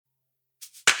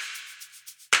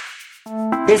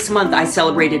This month, I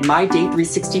celebrated my day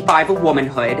 365 of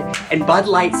womanhood, and Bud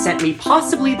Light sent me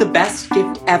possibly the best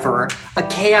gift ever, a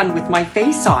can with my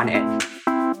face on it.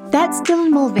 That's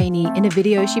Dylan Mulvaney in a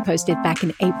video she posted back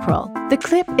in April. The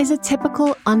clip is a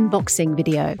typical unboxing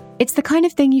video. It's the kind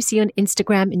of thing you see on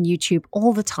Instagram and YouTube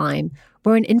all the time,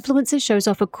 where an influencer shows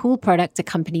off a cool product a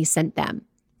company sent them.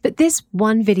 But this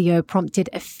one video prompted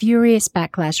a furious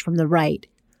backlash from the right.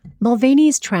 Mulvaney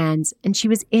is trans, and she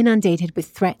was inundated with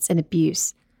threats and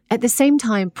abuse. At the same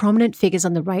time, prominent figures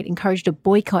on the right encouraged a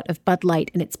boycott of Bud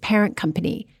Light and its parent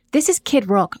company. This is Kid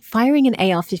Rock firing an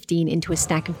AR-15 into a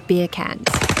stack of beer cans.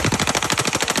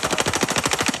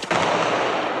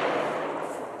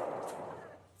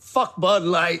 Fuck Bud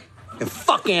Light and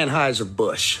fuck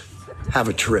Anheuser-Busch. Have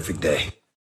a terrific day.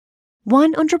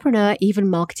 One entrepreneur even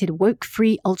marketed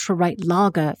woke-free ultra-right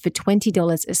lager for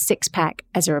 $20 a six-pack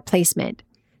as a replacement.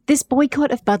 This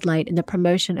boycott of Bud Light and the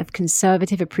promotion of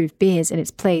conservative-approved beers in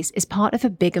its place is part of a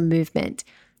bigger movement.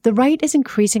 The right is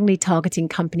increasingly targeting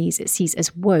companies it sees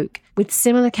as woke with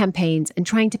similar campaigns and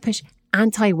trying to push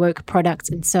anti-woke products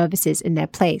and services in their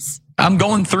place. I'm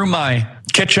going through my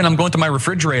kitchen, I'm going through my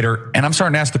refrigerator, and I'm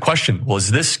starting to ask the question,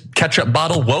 was this ketchup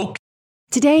bottle woke?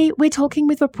 Today, we're talking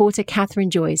with reporter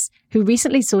Catherine Joyce, who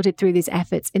recently sorted through these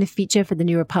efforts in a feature for The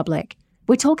New Republic.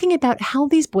 We're talking about how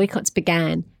these boycotts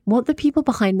began, what the people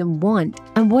behind them want,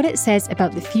 and what it says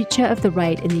about the future of the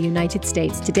right in the United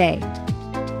States today.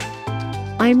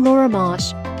 I'm Laura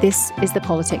Marsh. This is The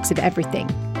Politics of Everything.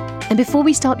 And before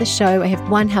we start the show, I have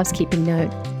one housekeeping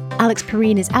note. Alex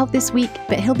Perrine is out this week,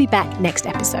 but he'll be back next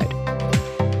episode.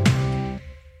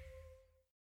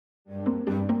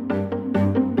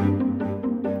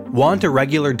 Want a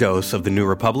regular dose of The New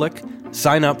Republic?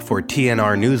 Sign up for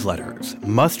TNR newsletters,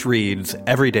 must-reads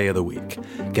every day of the week.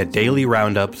 Get daily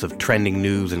roundups of trending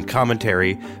news and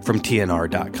commentary from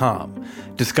TNR.com.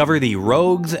 Discover the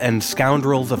rogues and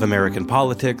scoundrels of American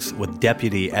politics with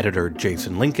Deputy Editor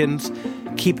Jason Linkins.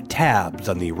 Keep tabs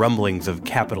on the rumblings of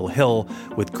Capitol Hill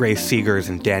with Grace Seegers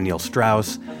and Daniel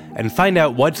Strauss. And find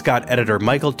out what's got Editor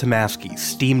Michael Tomasky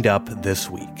steamed up this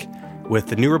week. With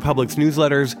The New Republic's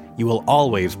newsletters, you will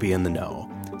always be in the know.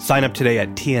 Sign up today at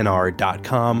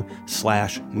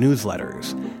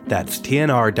tnr.com/newsletters. That's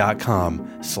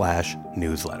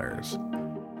tnr.com/newsletters.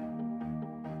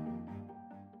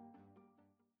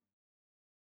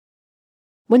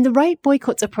 When the right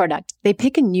boycotts a product, they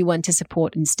pick a new one to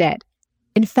support instead.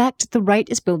 In fact, the right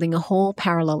is building a whole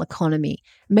parallel economy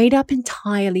made up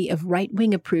entirely of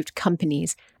right-wing approved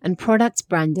companies and products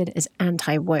branded as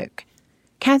anti-woke.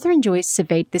 Catherine Joyce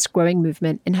surveyed this growing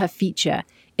movement in her feature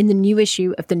in the new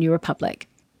issue of The New Republic.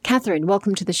 Catherine,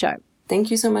 welcome to the show. Thank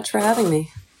you so much for having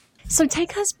me. So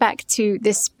take us back to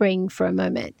this spring for a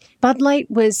moment. Bud Light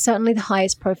was certainly the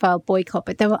highest profile boycott,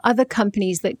 but there were other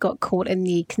companies that got caught in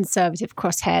the conservative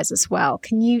crosshairs as well.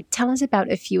 Can you tell us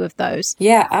about a few of those?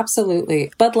 Yeah,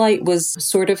 absolutely. Bud Light was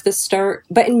sort of the start,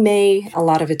 but in May, a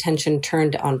lot of attention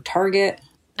turned on Target.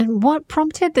 And what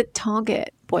prompted the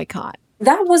Target boycott?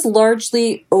 That was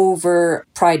largely over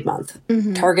Pride Month.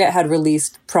 Mm-hmm. Target had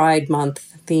released Pride Month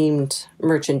themed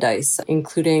merchandise,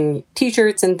 including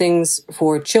t-shirts and things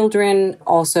for children,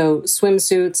 also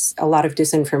swimsuits. A lot of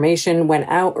disinformation went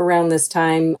out around this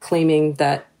time, claiming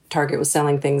that Target was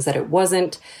selling things that it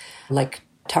wasn't, like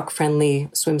tuck-friendly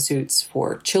swimsuits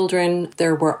for children.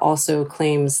 There were also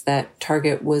claims that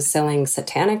Target was selling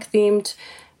satanic-themed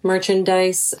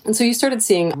merchandise. And so you started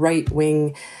seeing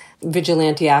right-wing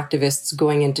vigilante activists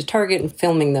going into Target and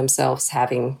filming themselves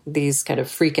having these kind of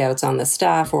freakouts on the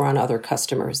staff or on other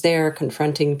customers there,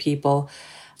 confronting people.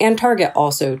 And Target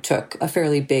also took a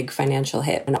fairly big financial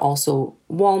hit, and also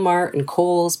Walmart and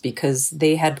Kohl's because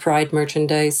they had Pride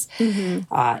merchandise.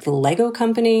 Mm-hmm. The Lego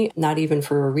company, not even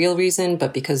for a real reason,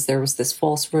 but because there was this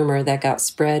false rumor that got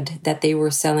spread that they were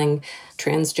selling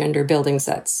transgender building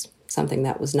sets. Something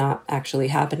that was not actually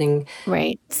happening.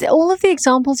 Right. So all of the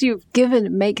examples you've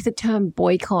given make the term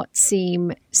boycott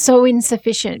seem so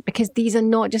insufficient because these are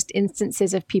not just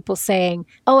instances of people saying,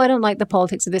 oh, I don't like the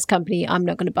politics of this company, I'm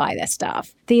not going to buy their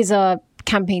stuff. These are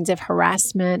campaigns of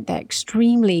harassment. They're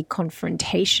extremely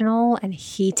confrontational and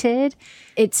heated.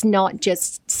 It's not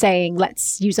just saying,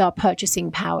 let's use our purchasing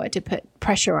power to put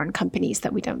pressure on companies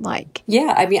that we don't like.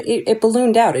 Yeah, I mean, it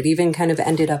ballooned out. It even kind of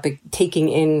ended up taking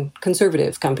in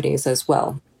conservative companies as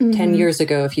well. Mm-hmm. 10 years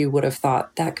ago, if you would have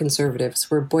thought that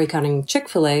conservatives were boycotting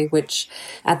Chick-fil-A, which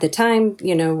at the time,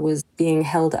 was being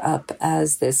held up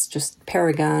as this just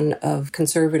paragon of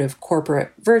conservative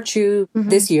corporate virtue. Mm-hmm.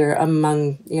 This year,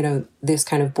 among, this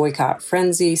kind of boycott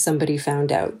frenzy, somebody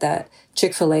found out that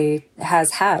Chick-fil-A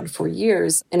has had for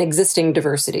years an existing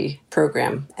diversity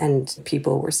program. And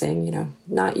people were saying,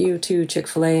 not you too,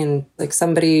 Chick-fil-A. And like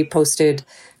somebody posted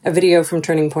a video from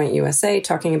Turning Point USA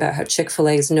talking about how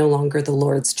Chick-fil-A is no longer the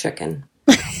Lord's chicken.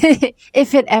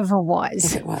 If it ever was.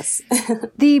 If it was.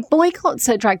 The boycotts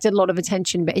attracted a lot of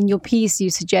attention, but in your piece, you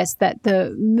suggest that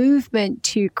the movement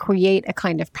to create a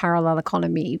kind of parallel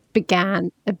economy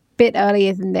began a bit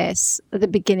earlier than this, at the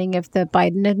beginning of the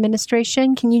Biden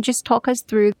administration. Can you just talk us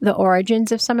through the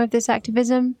origins of some of this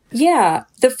activism? Yeah.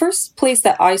 The first place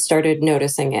that I started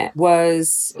noticing it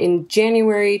was in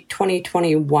January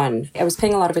 2021. I was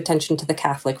paying a lot of attention to the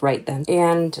Catholic right then.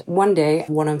 And one day,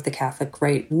 one of the Catholic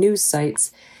right news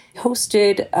sites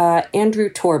hosted Andrew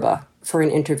Torba for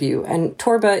an interview. And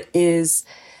Torba is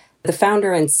the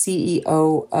founder and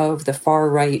CEO of the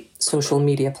far-right social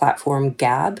media platform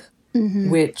Gab,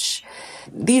 which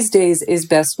these days is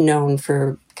best known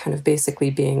for kind of basically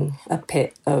being a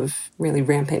pit of really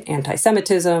rampant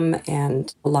anti-Semitism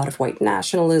and a lot of white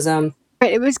nationalism.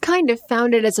 Right, it was kind of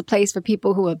founded as a place for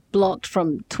people who were blocked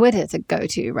from Twitter to go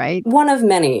to, right? One of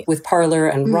many, with Parler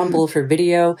and Rumble for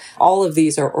video. All of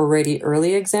these are already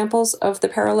early examples of the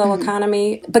parallel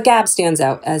economy. But Gab stands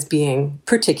out as being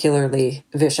particularly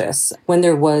vicious. When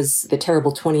there was the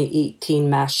terrible 2018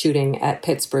 mass shooting at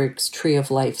Pittsburgh's Tree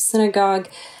of Life Synagogue,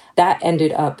 that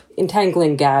ended up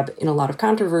entangling Gab in a lot of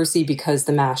controversy because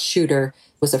the mass shooter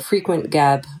was a frequent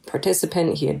Gab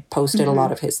participant. He had posted a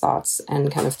lot of his thoughts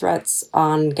and kind of threats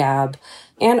on Gab.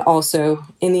 And also,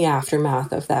 in the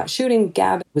aftermath of that shooting,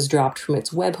 Gab was dropped from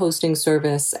its web hosting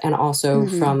service and also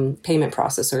from payment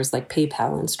processors like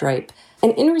PayPal and Stripe.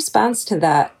 And in response to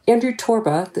that, Andrew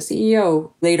Torba, the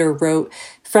CEO, later wrote,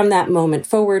 "From that moment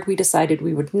forward, we decided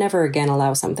we would never again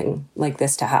allow something like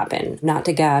this to happen, not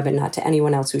to Gab and not to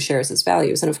anyone else who shares his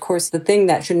values." And of course, the thing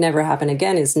that should never happen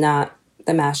again is not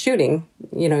the mass shooting,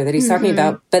 that he's talking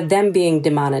about, but them being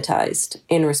demonetized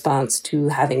in response to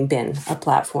having been a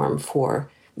platform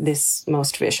for this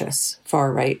most vicious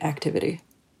far-right activity.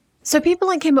 So people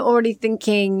like him are already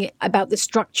thinking about the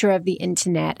structure of the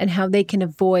internet and how they can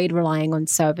avoid relying on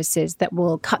services that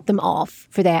will cut them off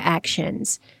for their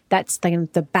actions. That's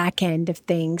the back end of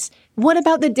things. What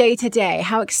about the day-to-day?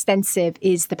 How extensive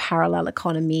is the parallel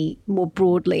economy more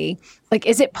broadly?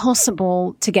 Is it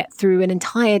possible to get through an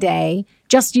entire day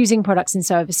just using products and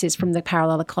services from the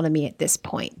parallel economy at this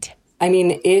point? I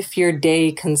mean, if your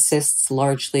day consists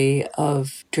largely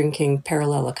of drinking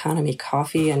parallel economy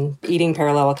coffee and eating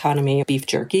parallel economy beef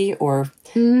jerky or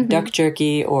duck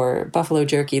jerky or buffalo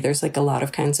jerky, there's a lot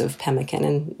of kinds of pemmican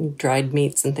and dried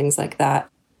meats and things like that.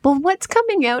 But what's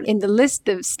coming out in the list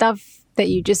of stuff that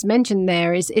you just mentioned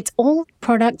there is it's all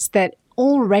products that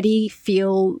already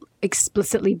feel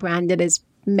explicitly branded as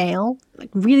male,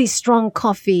 really strong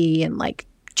coffee and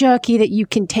jerky that you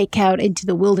can take out into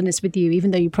the wilderness with you,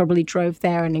 even though you probably drove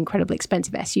there in an incredibly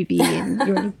expensive SUV and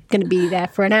you're going to be there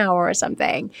for an hour or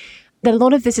something. A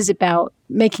lot of this is about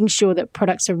making sure that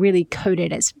products are really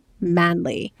coded as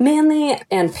manly. Manly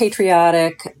and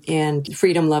patriotic and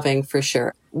freedom-loving for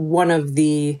sure. One of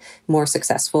the more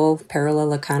successful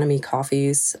parallel economy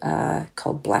coffees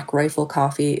called Black Rifle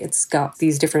Coffee. It's got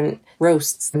these different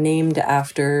roasts named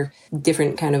after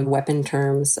different kind of weapon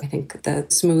terms. I think the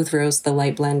smooth roast, the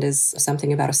light blend is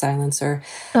something about a silencer.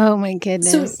 Oh my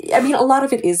goodness. So, I mean, a lot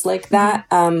of it is like that.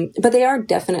 But they are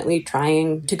definitely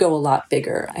trying to go a lot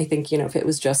bigger. I think, if it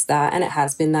was just that, and it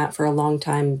has been that for a long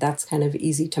time, that's kind of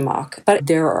easy to mock. But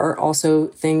there are also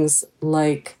things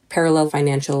like parallel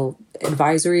financial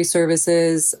advisory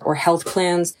services or health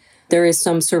plans. There is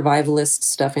some survivalist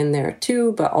stuff in there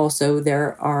too, but also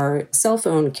there are cell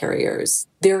phone carriers.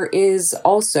 There is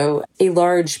also a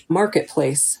large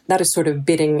marketplace that is sort of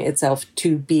bidding itself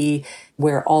to be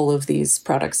where all of these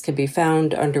products can be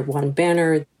found under one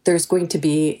banner. There's going to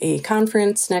be a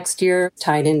conference next year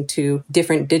tied into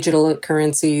different digital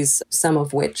currencies, some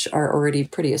of which are already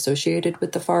pretty associated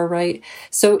with the far right.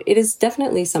 So it is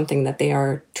definitely something that they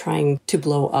are trying to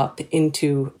blow up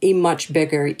into a much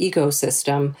bigger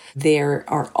ecosystem. There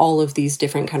are all of these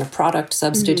different kind of product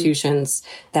substitutions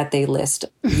that they list.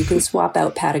 You can swap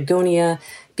out Patagonia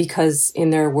because, in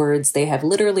their words, they have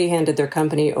literally handed their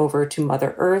company over to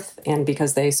Mother Earth, and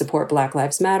because they support Black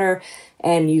Lives Matter,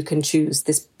 and you can choose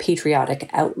this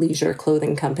patriotic outleisure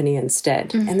clothing company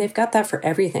instead. And they've got that for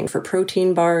everything, for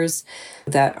protein bars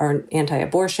that are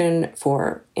anti-abortion,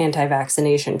 for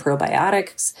anti-vaccination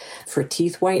probiotics, for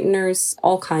teeth whiteners,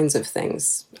 all kinds of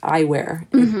things. Eyewear.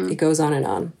 It goes on and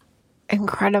on.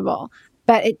 Incredible.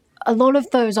 But it a lot of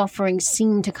those offerings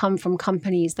seem to come from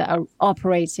companies that are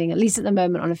operating, at least at the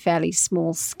moment, on a fairly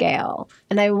small scale.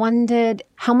 And I wondered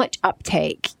how much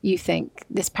uptake you think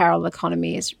this parallel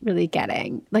economy is really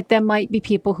getting. Like, there might be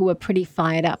people who are pretty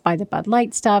fired up by the Bud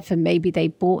Light stuff, and maybe they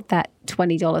bought that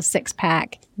 $20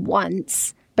 six-pack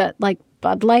once, but like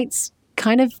Bud Light's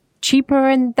kind of cheaper,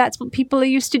 and that's what people are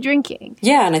used to drinking.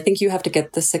 Yeah, and I think you have to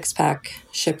get the six-pack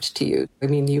shipped to you. I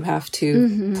mean, you have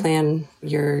to plan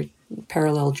your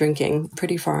parallel drinking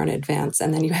pretty far in advance,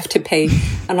 and then you have to pay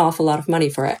an awful lot of money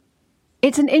for it.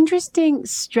 It's an interesting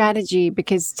strategy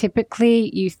because typically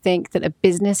you think that a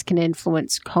business can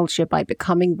influence culture by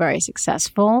becoming very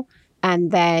successful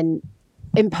and then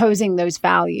imposing those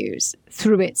values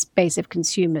through its base of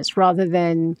consumers, rather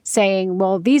than saying,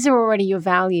 well, these are already your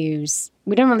values.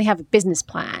 We don't really have a business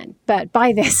plan, but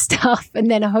buy this stuff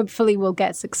and then hopefully we'll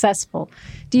get successful.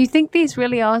 Do you think these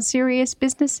really are serious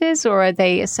businesses, or are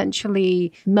they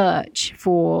essentially merch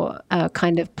for a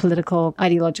kind of political,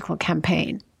 ideological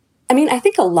campaign? I mean, I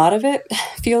think a lot of it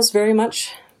feels very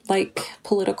much like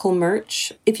political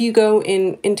merch. If you go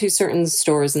into certain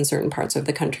stores in certain parts of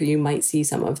the country, you might see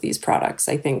some of these products.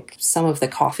 I think some of the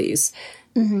coffees.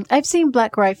 I've seen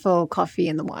Black Rifle coffee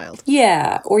in the wild.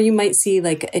 Yeah, or you might see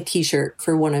like a t-shirt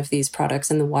for one of these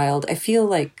products in the wild. I feel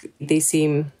like they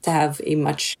seem to have a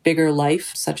much bigger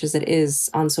life, such as it is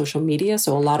on social media.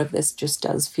 So a lot of this just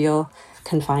does feel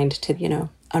confined to,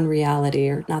 unreality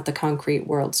or not the concrete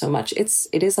world so much.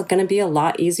 It is going to be a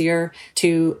lot easier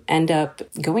to end up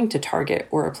going to Target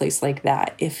or a place like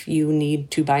that if you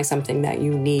need to buy something that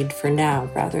you need for now,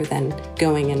 rather than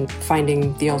going and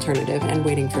finding the alternative and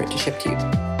waiting for it to ship to you.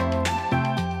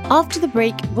 After the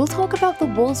break, we'll talk about the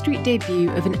Wall Street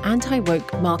debut of an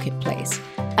anti-woke marketplace,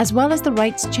 as well as the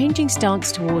right's changing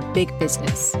stance toward big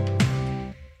business.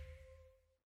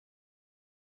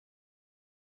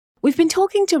 We've been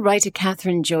talking to writer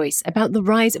Catherine Joyce about the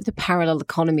rise of the parallel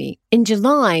economy. In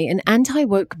July, an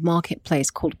anti-woke marketplace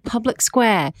called Public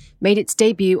Square made its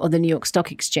debut on the New York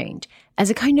Stock Exchange as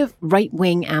a kind of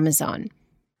right-wing Amazon.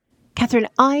 Catherine,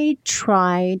 I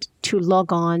tried to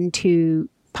log on to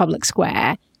Public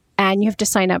Square, and you have to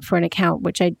sign up for an account,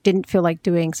 which I didn't feel like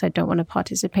doing, so I don't want to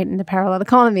participate in the parallel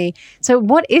economy. So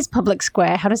what is Public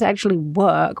Square? How does it actually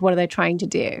work? What are they trying to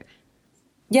do?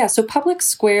 Yeah, so Public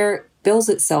Square bills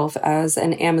itself as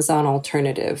an Amazon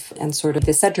alternative and sort of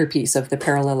the centerpiece of the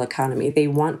parallel economy. They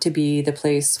want to be the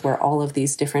place where all of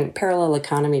these different parallel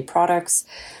economy products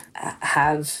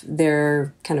have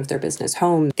their business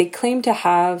home. They claim to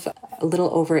have a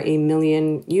little over 1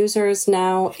 million users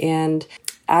now, and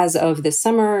as of this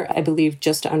summer, I believe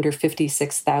just under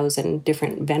 56,000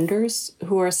 different vendors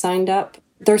who are signed up.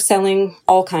 They're selling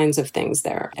all kinds of things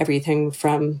there, everything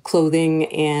from clothing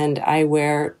and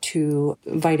eyewear to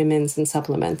vitamins and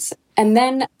supplements. And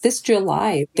then this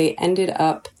July, they ended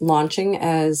up launching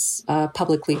as a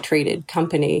publicly traded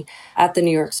company at the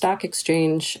New York Stock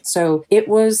Exchange. So it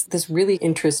was this really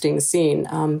interesting scene.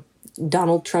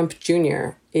 Donald Trump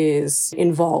Jr. is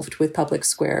involved with Public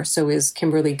Square. So is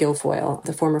Kimberly Guilfoyle,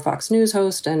 the former Fox News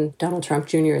host, and Donald Trump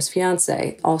Jr.'s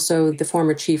fiance, also the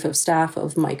former chief of staff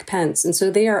of Mike Pence. And so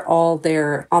they are all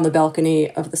there on the balcony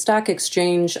of the stock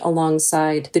exchange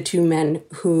alongside the two men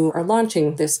who are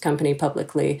launching this company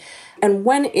publicly. And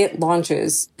when it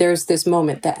launches, there's this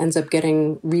moment that ends up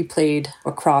getting replayed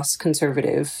across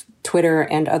conservative Twitter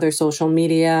and other social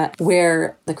media,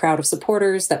 where the crowd of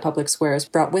supporters that Public Square has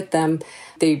brought with them,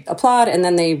 they applaud, and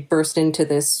then they burst into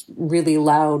this really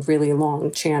loud, really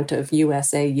long chant of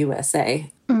USA,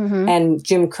 USA. Mm-hmm. And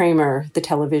Jim Cramer, the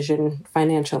television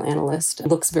financial analyst,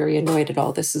 looks very annoyed at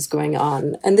all this is going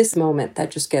on. And this moment that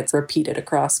just gets repeated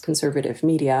across conservative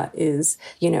media is,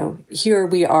 here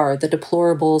we are, the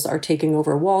deplorables are taking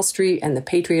over Wall Street and the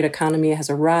Patriot economy has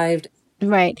arrived.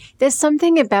 Right. There's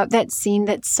something about that scene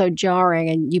that's so jarring,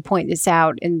 and you point this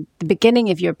out in the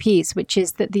beginning of your piece, which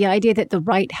is that the idea that the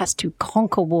right has to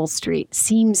conquer Wall Street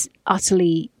seems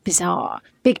utterly bizarre.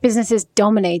 Big business is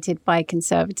dominated by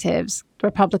conservatives. The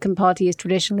Republican Party is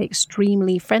traditionally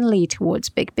extremely friendly towards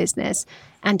big business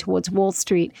and towards Wall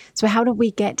Street. So how do we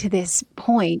get to this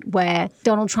point where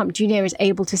Donald Trump Jr. is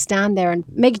able to stand there and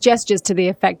make gestures to the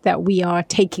effect that we are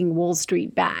taking Wall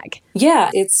Street back? Yeah,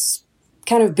 it's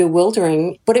kind of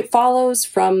bewildering, but it follows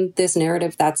from this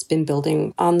narrative that's been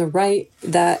building on the right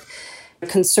that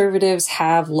conservatives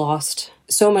have lost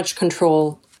so much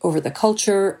control over the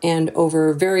culture and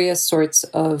over various sorts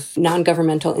of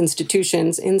non-governmental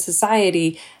institutions in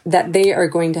society that they are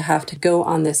going to have to go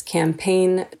on this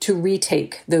campaign to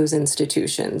retake those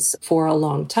institutions. For a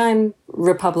long time,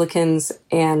 Republicans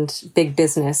and big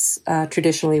business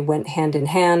traditionally went hand in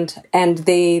hand, and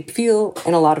they feel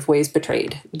in a lot of ways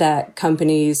betrayed that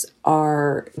companies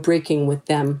are breaking with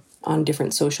them on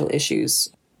different social issues.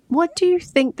 What do you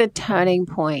think the turning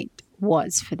point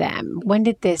was for them? When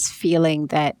did this feeling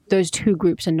that those two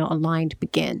groups are not aligned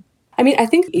begin? I mean, I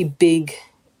think a big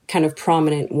kind of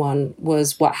prominent one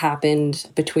was what happened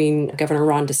between Governor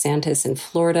Ron DeSantis in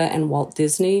Florida and Walt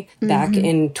Disney back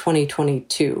in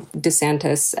 2022.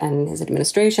 DeSantis and his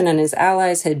administration and his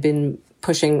allies had been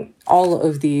pushing all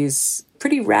of these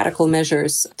pretty radical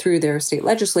measures through their state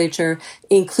legislature,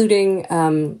 including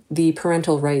the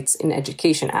Parental Rights in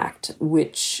Education Act,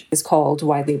 which is called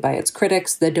widely by its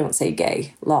critics the Don't Say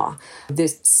Gay law.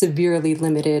 This severely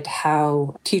limited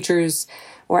how teachers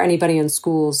or anybody in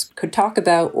schools could talk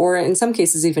about, or in some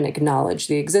cases even acknowledge,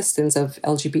 the existence of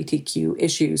LGBTQ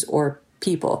issues or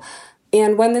people.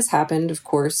 And when this happened, of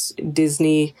course,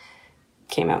 Disney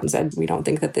came out and said, we don't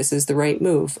think that this is the right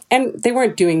move. And they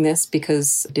weren't doing this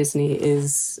because Disney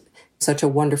is such a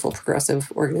wonderful progressive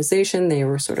organization. They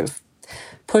were sort of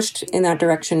pushed in that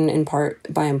direction in part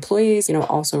by employees,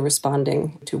 also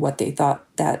responding to what they thought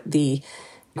that the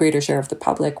greater share of the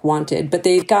public wanted. But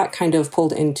they got kind of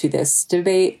pulled into this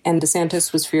debate, and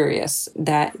DeSantis was furious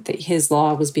that his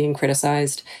law was being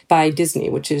criticized by Disney,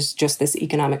 which is just this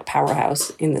economic powerhouse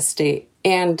in the state.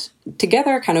 And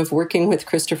together, kind of working with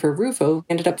Christopher Rufo,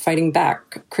 ended up fighting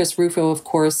back. Chris Rufo, of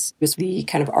course, was the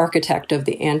kind of architect of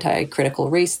the anti-critical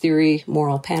race theory,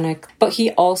 moral panic. But he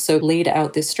also laid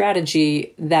out this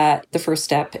strategy that the first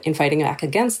step in fighting back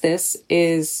against this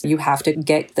is you have to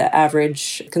get the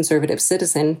average conservative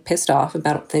citizen pissed off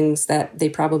about things that they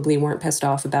probably weren't pissed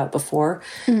off about before.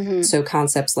 So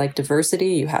concepts like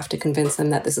diversity, you have to convince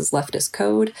them that this is leftist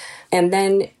code. And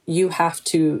then you have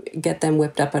to get them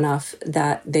whipped up enough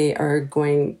that they are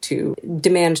going to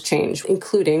demand change,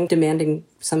 including demanding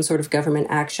some sort of government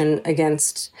action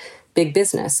against big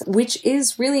business, which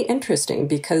is really interesting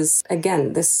because,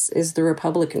 again, this is the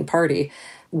Republican Party,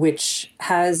 which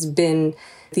has been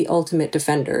the ultimate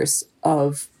defenders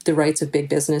of the rights of big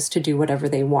business to do whatever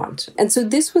they want. And so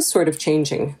this was sort of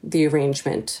changing the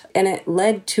arrangement, and it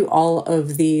led to all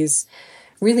of these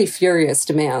really furious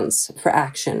demands for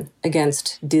action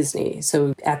against Disney.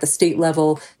 So at the state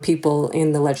level, people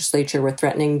in the legislature were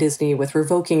threatening Disney with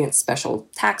revoking its special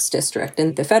tax district. And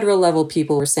at the federal level,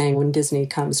 people were saying when Disney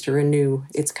comes to renew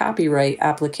its copyright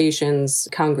applications,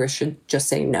 Congress should just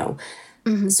say no.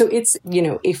 So it's,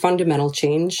 a fundamental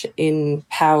change in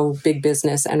how big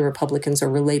business and Republicans are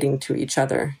relating to each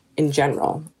other in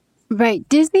general. Right.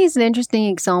 Disney is an interesting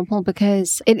example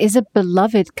because it is a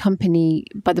beloved company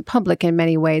by the public in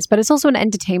many ways, but it's also an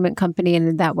entertainment company. And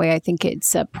in that way, I think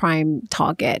it's a prime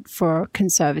target for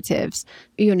conservatives.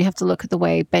 You only have to look at the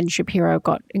way Ben Shapiro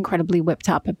got incredibly whipped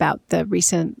up about the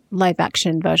recent live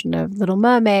action version of Little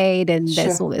Mermaid. And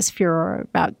there's all this furor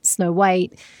about Snow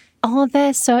White. Are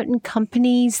there certain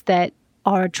companies that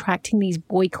are attracting these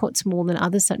boycotts more than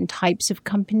other certain types of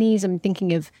companies? I'm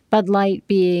thinking of Bud Light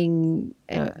being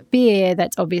beer.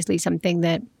 That's obviously something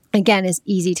that, again, is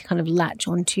easy to kind of latch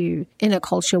onto in a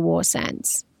culture war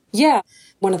sense. Yeah.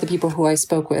 One of the people who I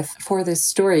spoke with for this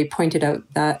story pointed out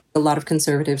that a lot of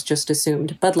conservatives just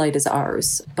assumed Bud Light is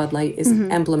ours. Bud Light is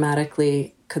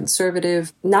emblematically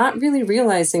conservative, not really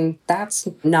realizing that's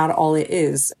not all it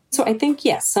is. So I think,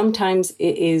 yes, sometimes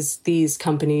it is these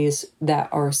companies that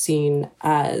are seen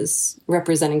as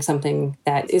representing something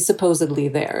that is supposedly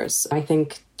theirs. I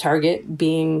think Target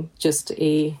being just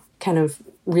a kind of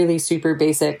really super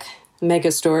basic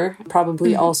mega store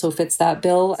probably also fits that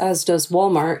bill, as does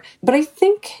Walmart. But I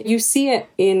think you see it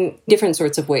in different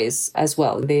sorts of ways as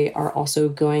well. They are also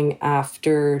going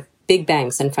after big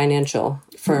banks and financial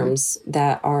firms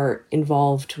that are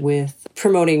involved with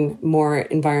promoting more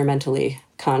environmentally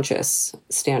conscious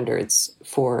standards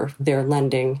for their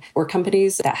lending, or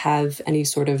companies that have any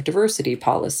sort of diversity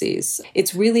policies.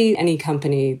 It's really any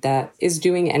company that is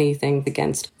doing anything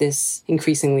against this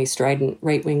increasingly strident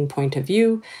right-wing point of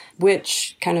view,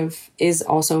 which kind of is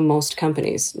also most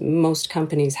companies. Most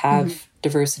companies have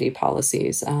diversity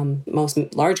policies. Most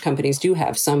large companies do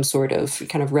have some sort of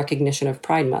kind of recognition of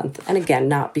Pride Month. And again,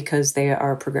 not because they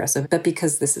are progressive, but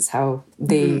because this is how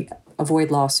they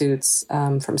avoid lawsuits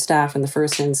from staff in the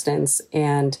first instance,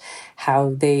 and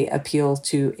how they appeal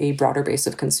to a broader base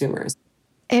of consumers.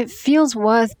 It feels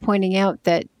worth pointing out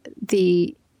that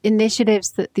the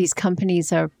initiatives that these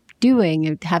companies are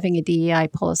doing, having a DEI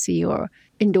policy or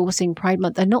endorsing Pride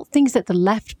Month, are not things that the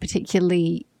left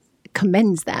particularly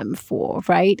commends them for,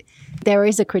 right? There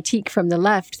is a critique from the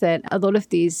left that a lot of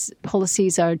these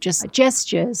policies are just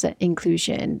gestures at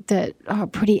inclusion that are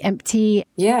pretty empty.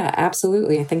 Yeah,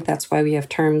 absolutely. I think that's why we have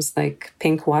terms like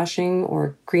pink washing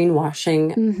or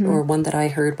greenwashing, or one that I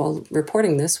heard while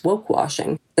reporting this, woke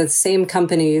washing. The same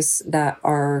companies that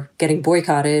are getting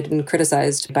boycotted and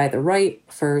criticized by the right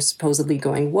for supposedly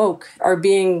going woke are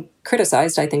being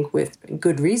criticized, I think, with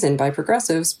good reason by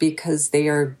progressives because they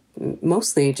are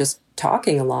mostly just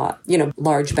talking a lot. You know,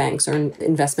 large banks or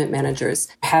investment managers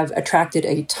have attracted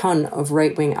a ton of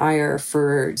right-wing ire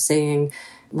for saying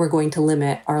we're going to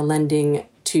limit our lending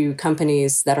to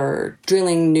companies that are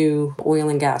drilling new oil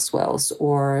and gas wells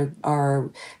or are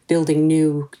building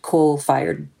new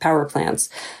coal-fired power plants.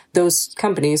 Those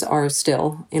companies are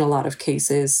still, in a lot of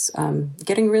cases,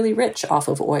 getting really rich off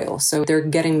of oil. So they're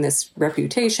getting this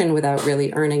reputation without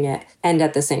really earning it. And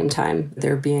at the same time,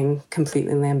 they're being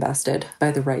completely lambasted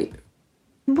by the right.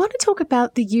 I want to talk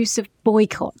about the use of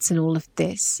boycotts in all of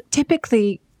this.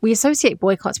 Typically, we associate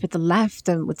boycotts with the left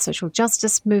and with social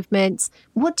justice movements.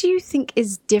 What do you think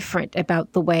is different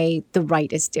about the way the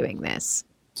right is doing this?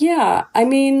 Yeah, I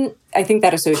mean, I think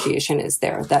that association is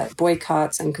there, that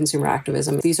boycotts and consumer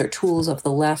activism, these are tools of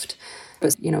the left.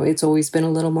 But, you know, it's always been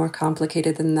a little more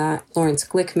complicated than that. Lawrence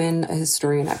Glickman, a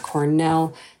historian at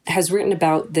Cornell, has written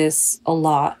about this a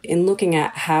lot in looking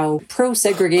at how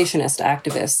pro-segregationist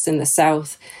activists in the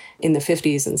South in the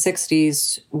 50s and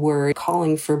 60s were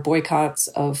calling for boycotts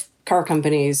of car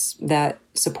companies that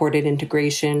supported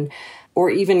integration,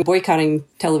 or even boycotting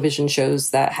television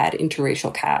shows that had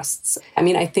interracial casts. I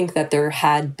mean, I think that there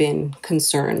had been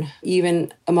concern,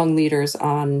 even among leaders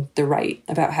on the right,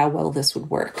 about how well this would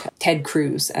work. Ted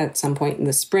Cruz, at some point in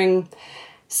the spring,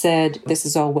 said, this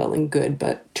is all well and good,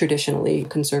 but traditionally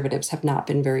conservatives have not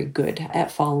been very good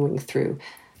at following through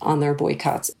on their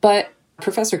boycotts. But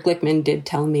Professor Glickman did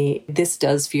tell me this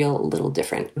does feel a little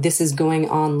different. This is going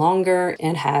on longer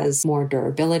and has more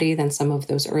durability than some of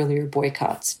those earlier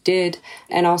boycotts did.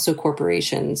 And also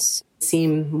corporations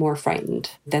seem more frightened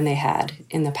than they had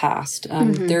in the past.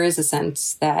 There is a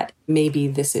sense that maybe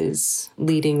this is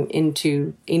leading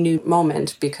into a new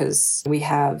moment because we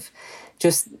have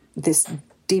just this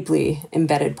deeply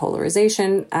embedded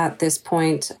polarization at this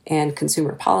point, and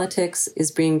consumer politics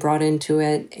is being brought into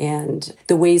it, and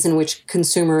the ways in which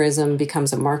consumerism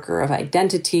becomes a marker of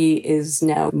identity is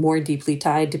now more deeply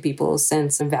tied to people's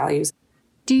sense of values.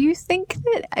 Do you think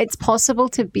that it's possible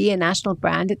to be a national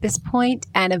brand at this point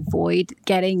and avoid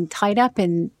getting tied up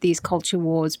in these culture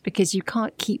wars because you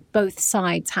can't keep both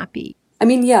sides happy? I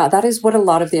mean, yeah, that is what a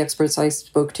lot of the experts I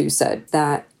spoke to said,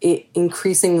 that it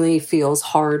increasingly feels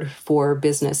hard for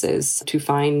businesses to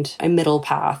find a middle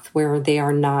path where they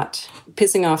are not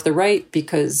pissing off the right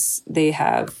because they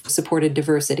have supported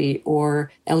diversity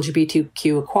or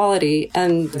LGBTQ equality,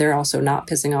 and they're also not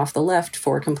pissing off the left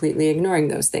for completely ignoring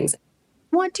those things.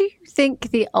 What do you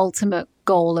think the ultimate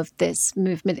goal of this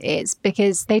movement is?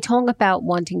 Because they talk about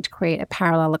wanting to create a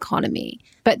parallel economy,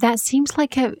 but that seems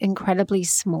like an incredibly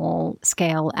small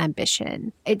scale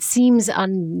ambition. It seems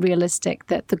unrealistic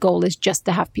that the goal is just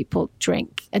to have people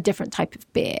drink a different type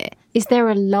of beer. Is there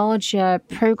a larger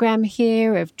program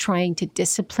here of trying to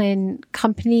discipline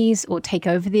companies or take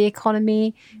over the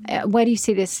economy? Where do you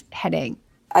see this heading?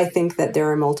 I think that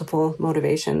there are multiple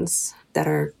motivations that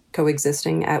are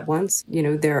coexisting at once. You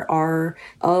know, there are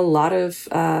a lot of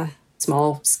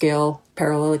small-scale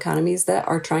parallel economies that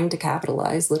are trying to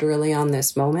capitalize literally on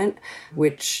this moment,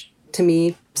 which to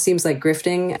me seems like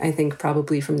grifting. I think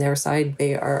probably from their side,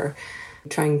 they are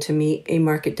trying to meet a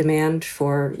market demand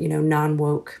for, you know,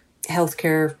 non-woke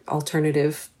healthcare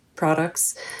alternative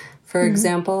products. For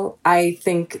example, I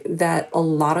think that a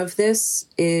lot of this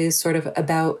is sort of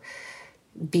about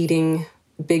beating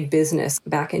big business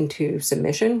back into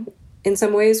submission in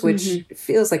some ways, which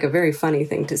feels like a very funny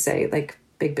thing to say. Like,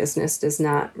 big business does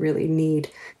not really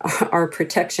need our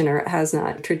protection, or it has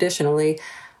not traditionally.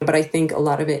 But I think a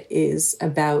lot of it is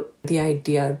about the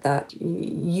idea that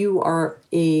you are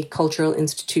a cultural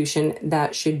institution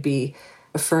that should be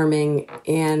affirming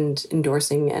and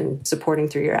endorsing and supporting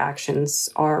through your actions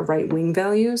our right-wing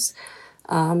values.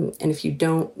 And if you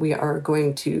don't, we are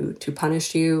going to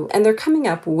punish you. And they're coming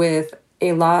up with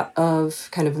a lot of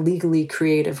kind of legally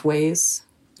creative ways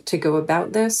to go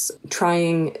about this,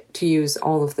 trying to use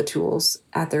all of the tools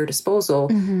at their disposal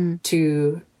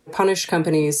to punish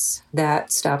companies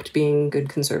that stopped being good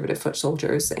conservative foot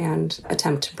soldiers and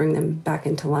attempt to bring them back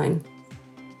into line.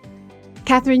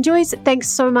 Catherine Joyce, thanks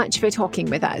so much for talking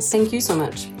with us. Thank you so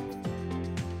much.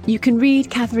 You can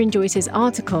read Catherine Joyce's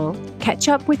article, Catch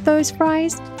Up with Those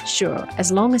Fries? Sure,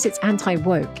 as long as it's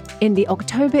anti-woke, in the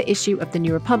October issue of The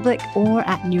New Republic or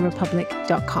at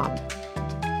newrepublic.com.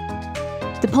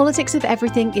 The Politics of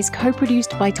Everything is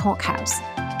co-produced by Talkhouse.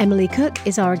 Emily Cook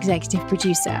is our executive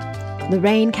producer.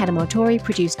 Lorraine Kadamotori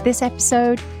produced this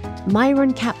episode.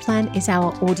 Myron Kaplan is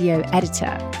our audio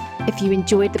editor. If you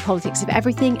enjoyed The Politics of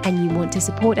Everything and you want to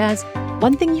support us,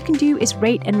 one thing you can do is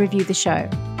rate and review the show.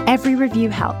 Every review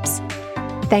helps.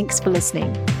 Thanks for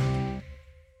listening.